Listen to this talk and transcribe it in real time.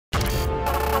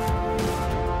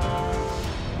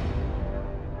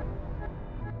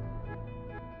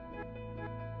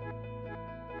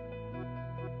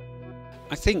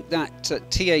I think that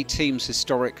TA teams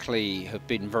historically have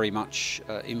been very much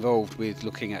involved with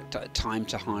looking at time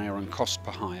to hire and cost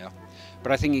per hire.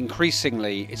 But I think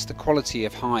increasingly it's the quality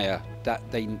of hire that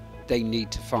they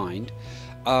need to find.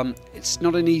 It's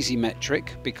not an easy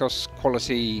metric because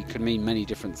quality can mean many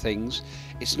different things.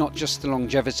 It's not just the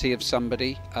longevity of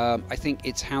somebody. I think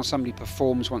it's how somebody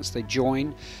performs once they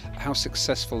join, how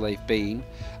successful they've been.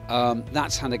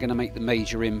 That's how they're going to make the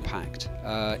major impact.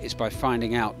 Is by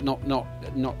finding out, not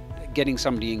getting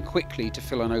somebody in quickly to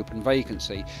fill an open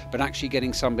vacancy, but actually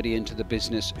getting somebody into the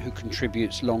business who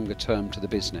contributes longer term to the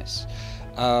business.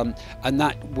 And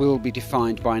that will be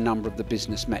defined by a number of the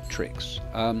business metrics.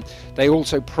 They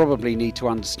also probably need to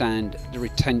understand the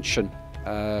retention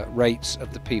rates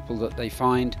of the people that they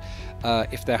find.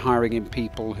 If they're hiring in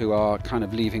people who are kind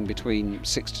of leaving between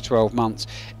 6 to 12 months,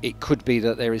 it could be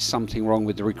that there is something wrong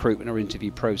with the recruitment or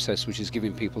interview process which is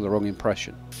giving people the wrong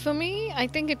impression. For me, I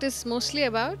think it is mostly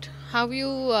about how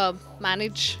you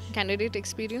manage candidate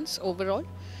experience overall.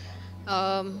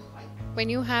 When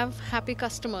you have happy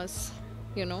customers,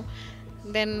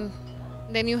 then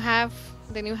you have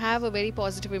a very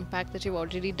positive impact that you've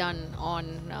already done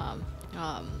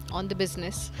on the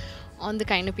business, on the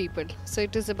kind of people. So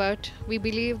it is about, we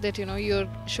believe that you're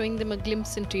showing them a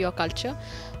glimpse into your culture.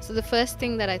 So the first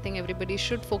thing that I think everybody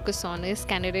should focus on is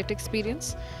candidate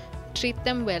experience. Treat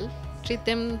them well, treat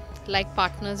them like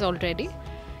partners already.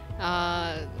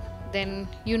 Then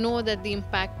you know that the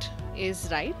impact is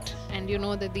right, and you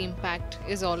know that the impact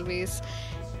is always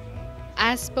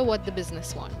as per what the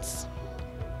business wants.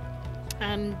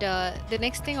 And the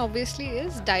next thing obviously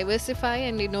is diversify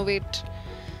and innovate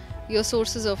your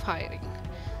sources of hiring.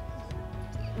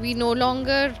 We no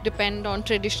longer depend on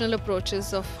traditional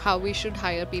approaches of how we should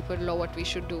hire people or what we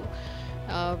should do.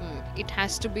 It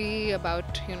has to be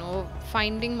about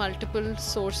finding multiple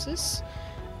sources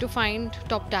to find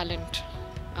top talent.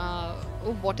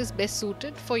 What is best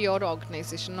suited for your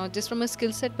organization, not just from a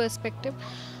skill set perspective,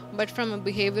 but from a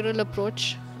behavioral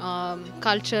approach,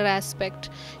 culture aspect.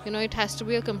 It has to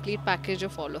be a complete package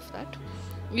of all of that.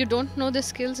 You don't know the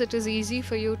skills, it is easy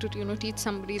for you to teach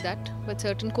somebody that, but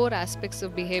certain core aspects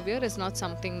of behavior is not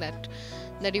something that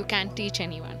you can teach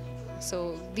anyone.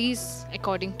 So these,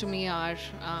 according to me, are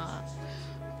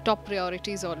top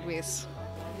priorities always.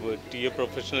 TA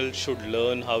professionals should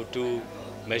learn how to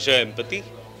measure empathy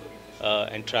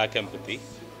and track empathy,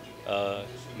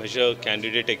 measure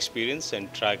candidate experience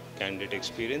and track candidate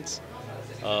experience,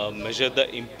 measure the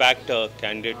impact a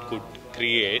candidate could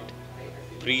create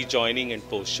pre-joining and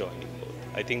post-joining both.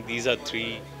 I think these are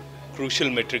three crucial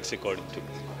metrics according to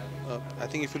me. I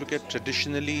think if you look at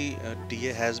traditionally,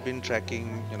 TA has been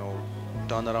tracking,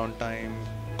 turnaround time,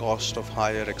 cost of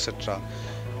hire, etc.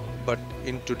 But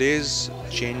in today's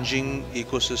changing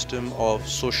ecosystem of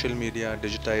social media,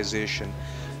 digitization,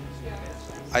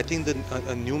 I think that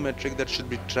a new metric that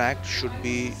should be tracked should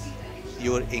be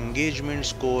your engagement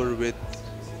score with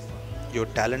your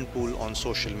talent pool on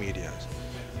social media.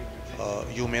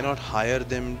 You may not hire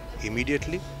them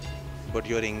immediately, but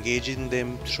you're engaging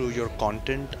them through your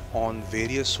content on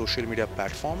various social media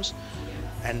platforms,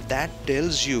 and that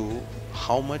tells you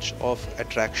how much of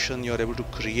attraction you're able to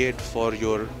create for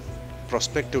your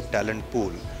prospective talent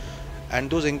pool. And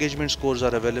those engagement scores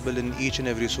are available in each and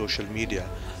every social media.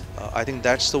 I think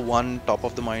that's the one top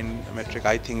of the mind metric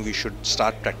I think we should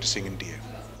start practicing in TA.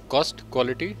 Cost,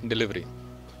 quality, delivery.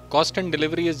 Cost and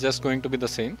delivery is just going to be the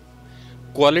same.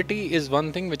 Quality is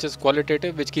one thing which is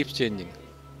qualitative, which keeps changing.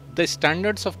 The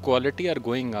standards of quality are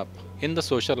going up in the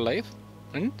social life,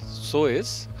 and so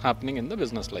is happening in the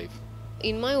business life.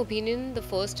 In my opinion, the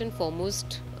first and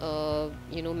foremost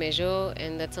measure,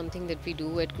 and that's something that we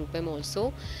do at Group M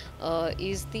also,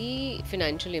 is the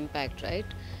financial impact, right?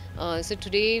 So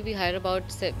today we hire about,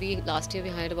 last year we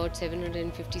hired about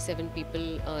 757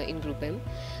 people in Group M.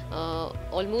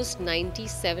 Almost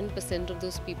 97% of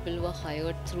those people were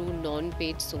hired through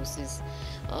non-paid sources.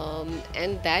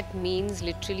 And that means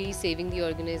literally saving the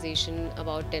organization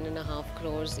about 10.5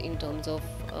 crores in terms of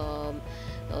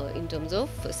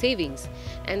savings,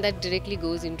 and that directly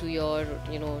goes into your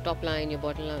top line, your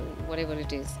bottom line, whatever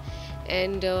it is.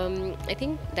 And I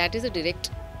think that is a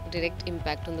direct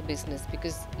impact on the business,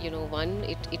 because one,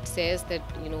 it says that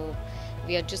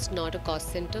we are just not a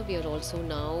cost center, we are also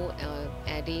now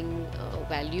adding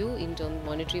value in terms of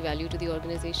monetary value to the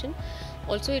organization.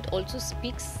 Also, it also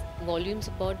speaks volumes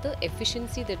about the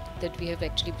efficiency that we have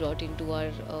actually brought into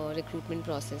our recruitment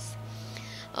process.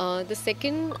 The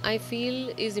second I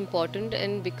feel is important,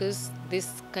 and because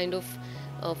this kind of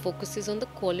focuses on the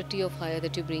quality of hire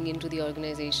that you bring into the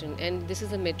organization, and this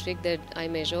is a metric that I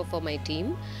measure for my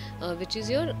team, which is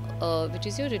your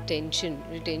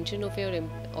retention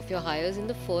of your hires in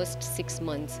the first 6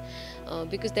 months,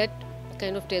 because that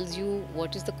kind of tells you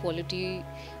what is the quality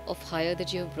of hire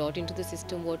that you have brought into the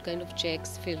system, what kind of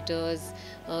checks, filters,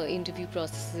 interview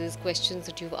processes, questions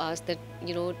that you've asked, that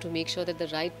to make sure that the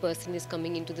right person is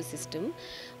coming into the system.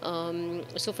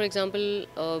 So for example,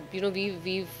 the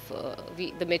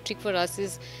metric for us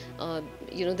is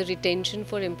the retention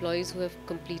for employees who have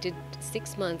completed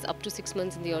 6 months, up to 6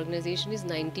 months in the organization, is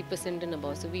 90% and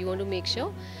above. So we want to make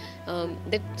sure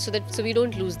so we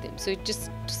don't lose them. So it just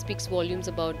speaks volumes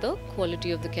about the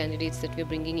quality of the candidates that we're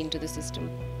bringing into the system.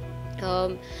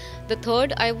 The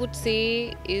third, I would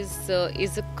say, is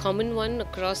a common one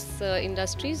across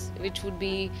industries, which would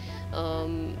be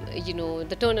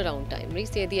the turnaround time.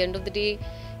 Right? So at the end of the day,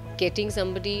 getting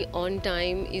somebody on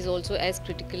time is also as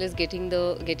critical as getting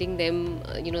them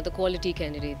the quality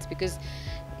candidates, because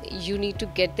you need to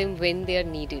get them when they are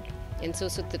needed. And so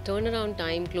the turnaround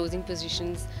time, closing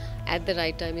positions at the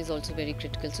right time, is also very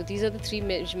critical. So these are the three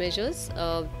measures,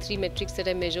 three metrics that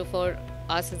I measure for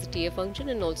us as a TA function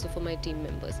and also for my team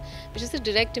members, which is a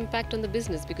direct impact on the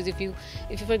business, because if you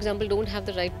for example don't have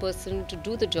the right person to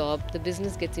do the job, the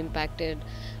business gets impacted,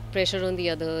 pressure on the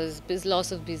others,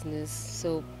 loss of business.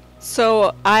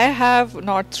 So I have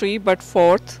not 3 but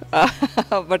 4th,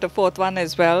 but a 4th one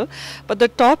as well. But the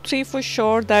top 3 for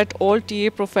sure that all TA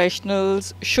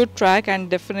professionals should track, and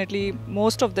definitely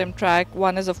most of them track.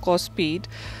 One is of course speed,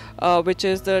 which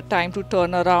is the time to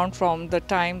turn around from the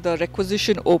time the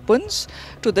requisition opens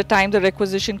to the time the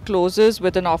requisition closes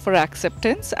with an offer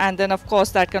acceptance. And then of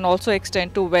course that can also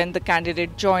extend to when the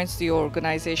candidate joins the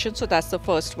organization. So that's the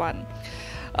first one.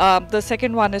 The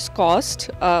second one is cost.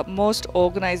 Most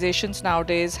organizations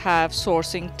nowadays have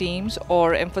sourcing teams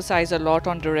or emphasize a lot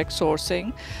on direct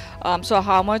sourcing. So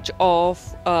how much of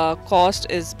cost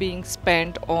is being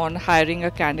spent on hiring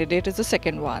a candidate is the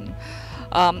second one.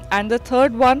 And the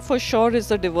third one for sure is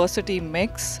the diversity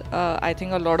mix. I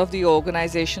think a lot of the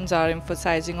organizations are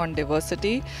emphasizing on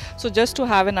diversity. So just to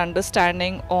have an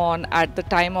understanding on at the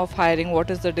time of hiring what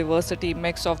is the diversity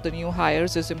mix of the new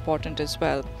hires is important as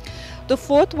well. The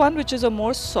fourth one, which is a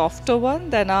more softer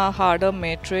one than a harder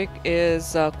metric,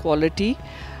 is quality,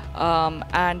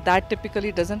 and that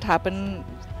typically doesn't happen,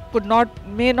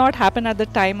 may not happen at the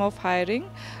time of hiring,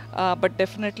 but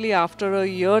definitely after a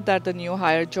year that the new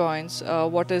hire joins.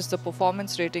 What is the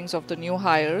performance ratings of the new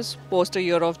hires post a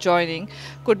year of joining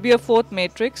could be a fourth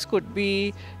matrix, could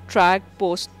be tracked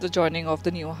post the joining of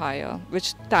the new hire,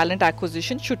 which talent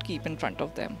acquisition should keep in front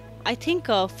of them. I think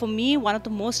for me, one of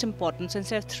the most important, so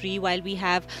instead of 3, while we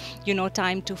have,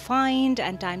 time to find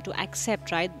and time to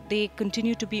accept, right, they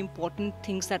continue to be important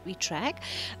things that we track.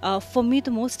 For me, the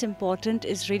most important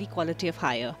is really quality of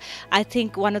hire. I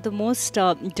think one of the most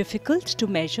difficult to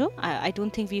measure. I don't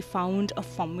think we found a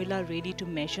formula really to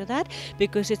measure that,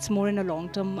 because it's more in a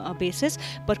long-term basis.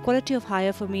 But quality of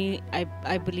hire for me,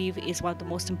 I believe, is one of the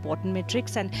most important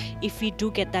metrics. And if we do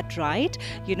get that right,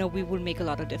 we will make a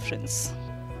lot of difference.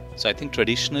 So I think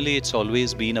traditionally it's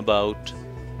always been about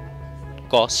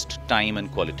cost, time and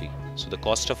quality. So the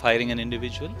cost of hiring an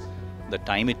individual, the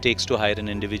time it takes to hire an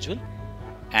individual,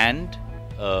 and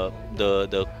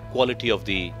the quality of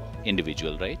the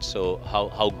individual, right? So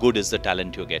how good is the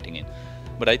talent you're getting in.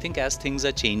 But I think as things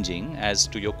are changing, as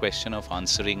to your question of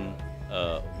answering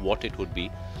what it would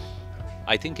be,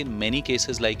 I think in many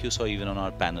cases, like you saw even on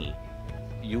our panel,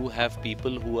 you have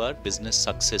people who are business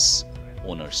success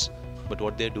owners. But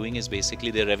what they're doing is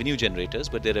basically they're revenue generators,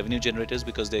 but they're revenue generators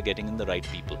because they're getting in the right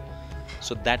people.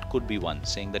 So that could be one,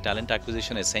 saying the talent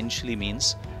acquisition essentially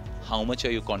means how much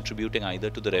are you contributing either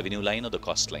to the revenue line or the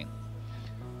cost line.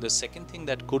 The second thing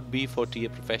that could be for TA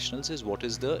professionals is what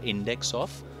is the index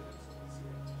of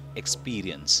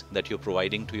experience that you're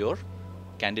providing to your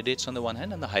candidates on the one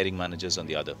hand and the hiring managers on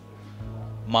the other.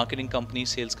 Marketing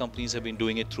companies, sales companies have been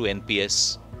doing it through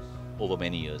NPS over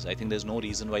many years. I think there's no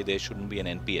reason why there shouldn't be an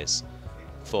NPS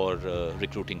for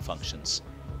recruiting functions.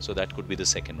 So that could be the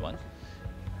second one.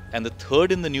 And the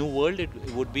third in the new world, it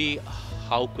would be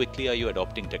how quickly are you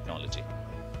adopting technology?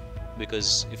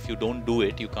 Because if you don't do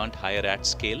it, you can't hire at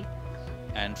scale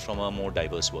and from a more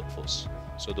diverse workforce.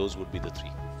 So those would be the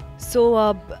 3.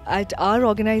 So at our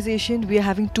organization, we are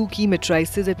having 2 key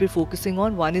matrices that we're focusing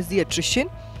on. One is the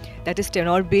attrition, that is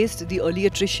tenure based, the early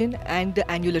attrition and the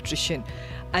annual attrition.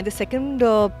 And the second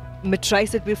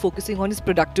matrice that we're focusing on is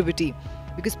productivity.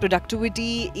 because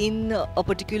productivity in a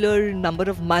particular number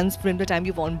of months from the time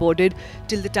you've onboarded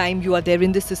till the time you are there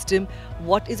in the system,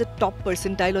 what is a top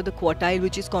percentile or the quartile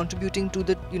which is contributing to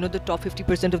the the top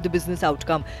 50% of the business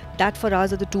outcome, that for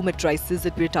us are the two matrices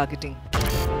that we're targeting.